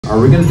Are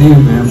we gonna do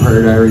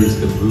Vampire Diaries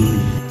the movie?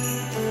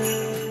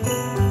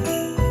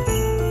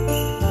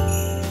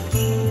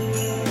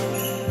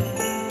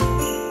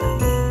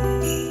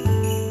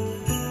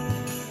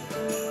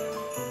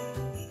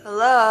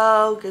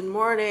 Hello, good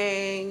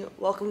morning.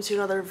 Welcome to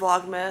another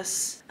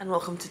Vlogmas and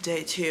welcome to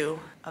day 2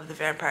 of the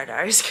Vampire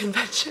Diaries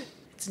convention.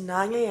 It's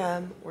 9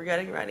 a.m. We're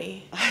getting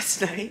ready. Last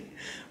night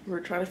we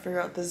were trying to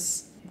figure out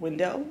this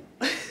window.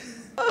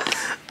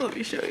 Let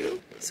me show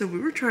you. So we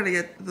were trying to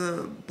get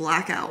the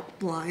blackout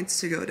blinds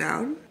to go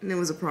down and it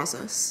was a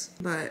process,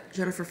 but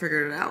Jennifer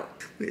figured it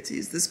out. We had to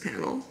use this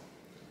panel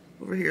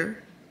over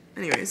here.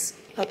 Anyways,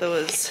 thought there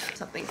was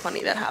something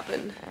funny that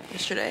happened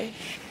yesterday.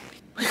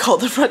 We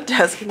called the front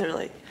desk and they're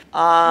like,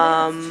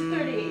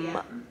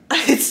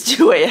 it's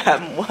 2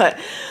 a.m. What?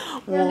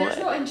 Yeah, there's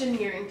no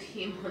engineering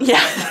team.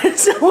 Yeah,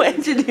 there's no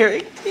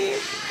engineering team.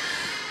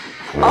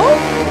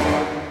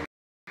 Oh!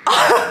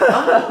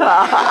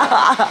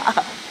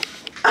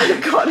 I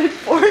got it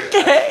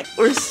 4K.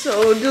 We're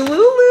so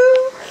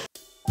delulu.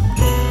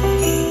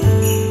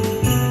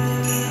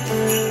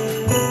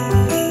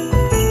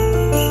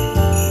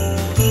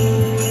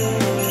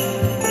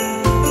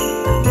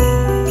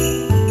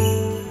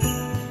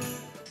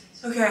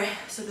 Okay,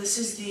 so this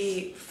is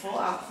the full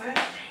outfit.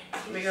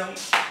 Here we go.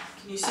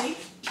 Can you see?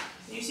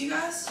 Can you see,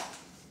 guys?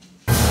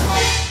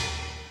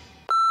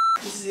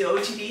 This is the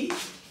OOTD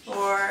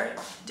for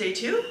day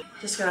 2.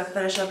 Just gonna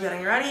finish up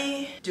getting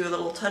ready, do a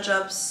little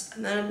touch-ups,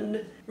 and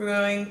then we're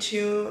going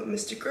to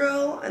Mr.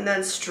 Grill, and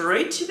then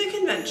straight to the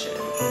convention.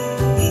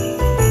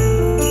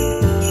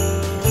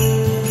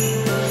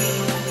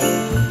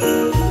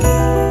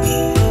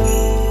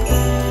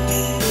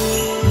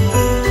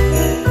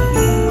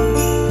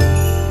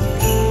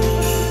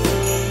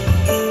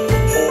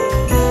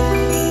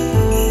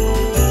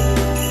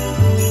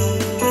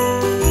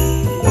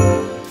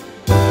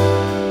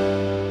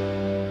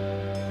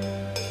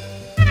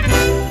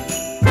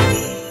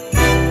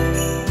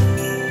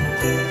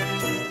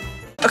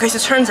 Okay, so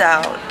it turns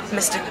out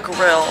Mr.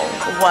 Grill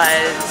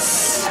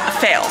was a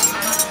fail,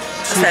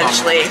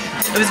 essentially.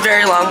 It was a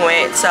very long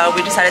wait, so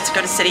we decided to go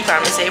to City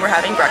Pharmacy. We're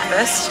having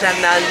breakfast,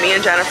 and then me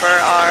and Jennifer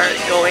are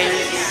going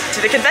to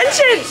the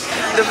convention.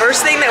 The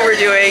first thing that we're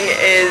doing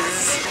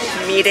is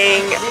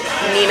meeting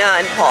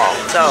Nina and Paul,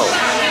 so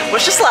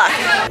wish us luck.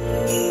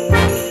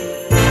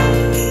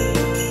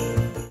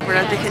 We're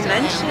at the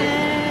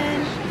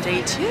convention,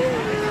 day 2.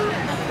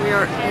 We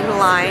are in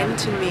line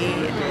to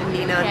meet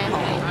Nina and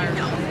Paul.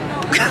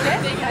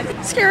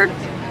 Scared.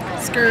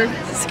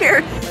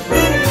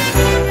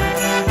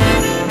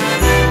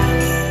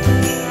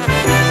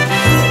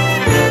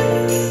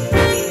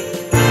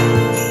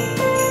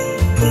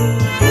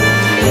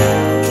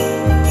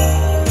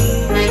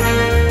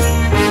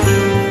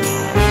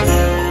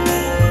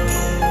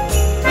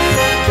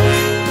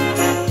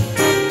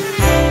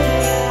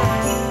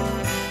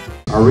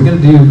 Are we gonna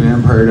do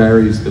Vampire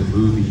Diaries the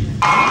movie?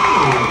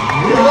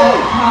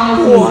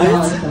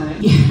 What?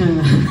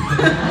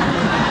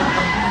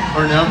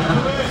 Or no?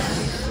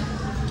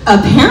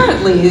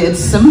 Apparently, it's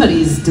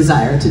somebody's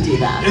desire to do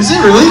that. Is it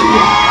really?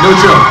 No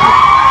joke.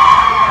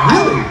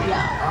 Really?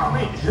 Yeah. Oh,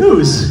 wait,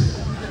 whose?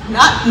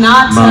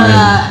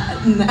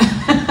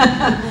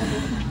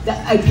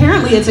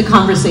 Apparently, it's a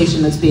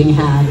conversation that's being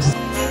had.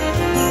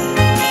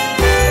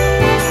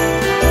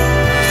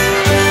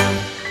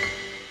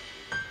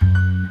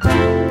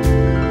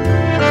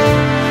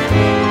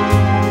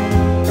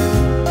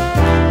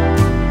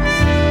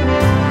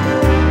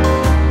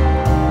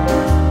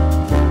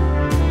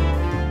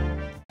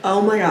 Oh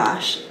my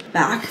gosh,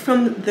 back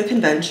from the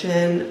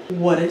convention,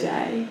 what a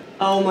day.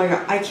 Oh my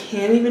god, I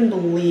can't even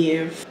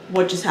believe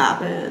what just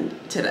happened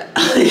today.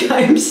 Like,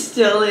 I'm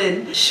still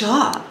in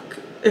shock,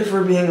 if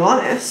we're being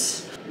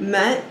honest.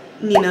 Met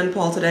Nina and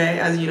Paul today,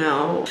 as you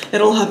know.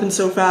 It all happened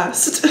so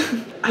fast.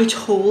 I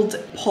told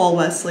Paul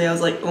Wesley, I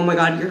was like, oh my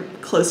god, your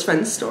close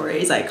friend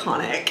story is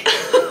iconic.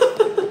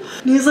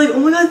 And he was like, oh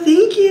my god,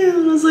 thank you.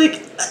 And I was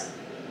like,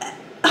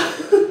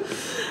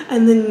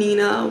 and then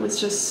Nina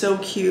was just so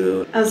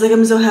cute. I was like,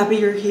 I'm so happy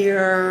you're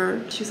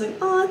here. She was like,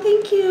 oh,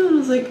 thank you. And I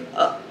was like,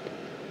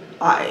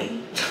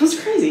 that was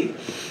crazy.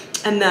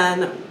 And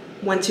then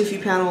went to a few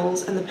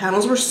panels, and the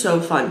panels were so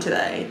fun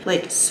today.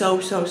 Like, so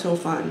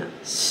fun.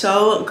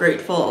 So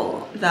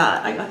grateful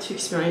that I got to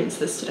experience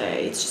this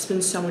today. It's just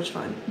been so much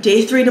fun.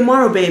 Day 3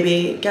 tomorrow,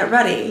 baby. Get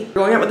ready.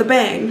 We're going out with a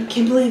bang.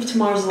 Can't believe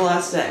tomorrow's the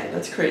last day.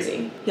 That's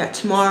crazy. Yeah,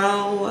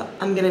 tomorrow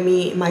I'm gonna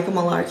meet Michael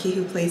Malarkey,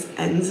 who plays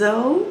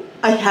Enzo.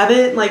 I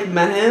haven't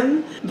met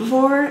him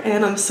before,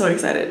 and I'm so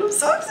excited. I'm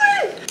so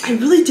excited. I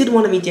really did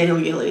want to meet Daniel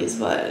Gillies,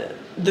 but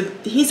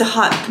he's a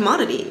hot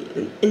commodity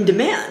in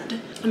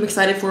demand. I'm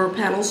excited for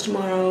panels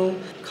tomorrow,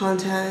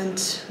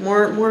 content,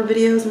 more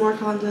videos, more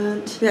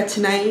content. Yeah,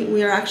 tonight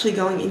we are actually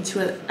going into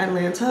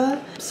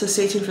Atlanta, so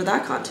stay tuned for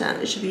that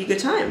content. It should be a good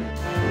time.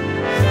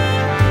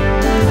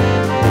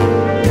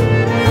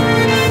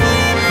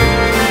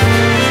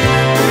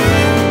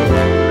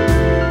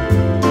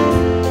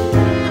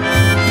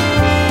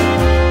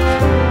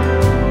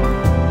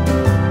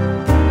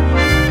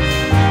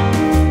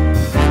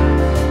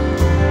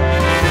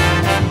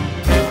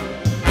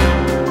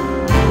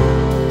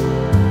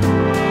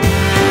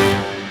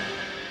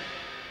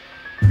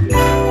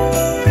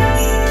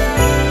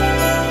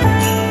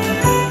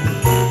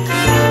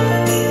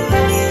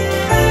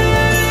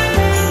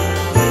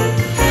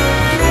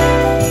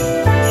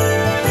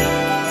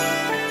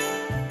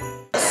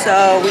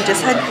 So we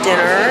just had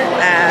dinner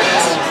at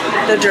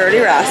the Dirty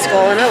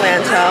Rascal in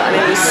Atlanta, and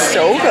it was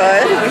so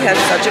good. We had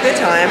such a good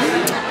time.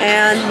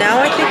 And now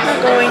I think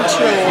we're going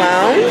to a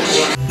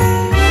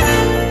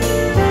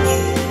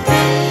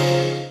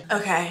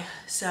lounge. Okay,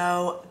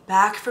 so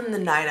back from the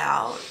night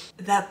out.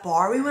 That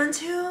bar we went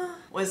to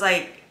was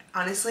like,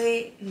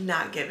 honestly,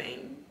 not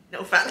giving. No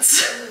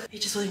offense.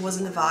 It just really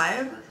wasn't the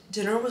vibe.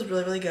 Dinner was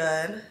really, really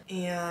good.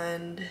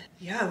 And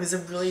yeah, it was a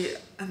really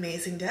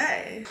amazing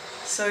day.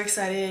 So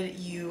excited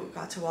you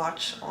got to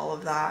watch all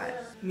of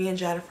that. Me and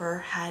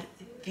Jennifer had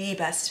the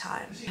best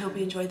time. I hope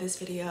you enjoyed this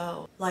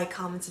video. Like,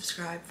 comment,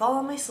 subscribe,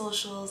 follow my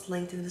socials,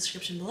 linked in the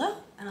description below.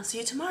 And I'll see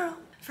you tomorrow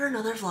for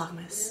another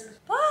Vlogmas.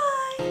 Bye!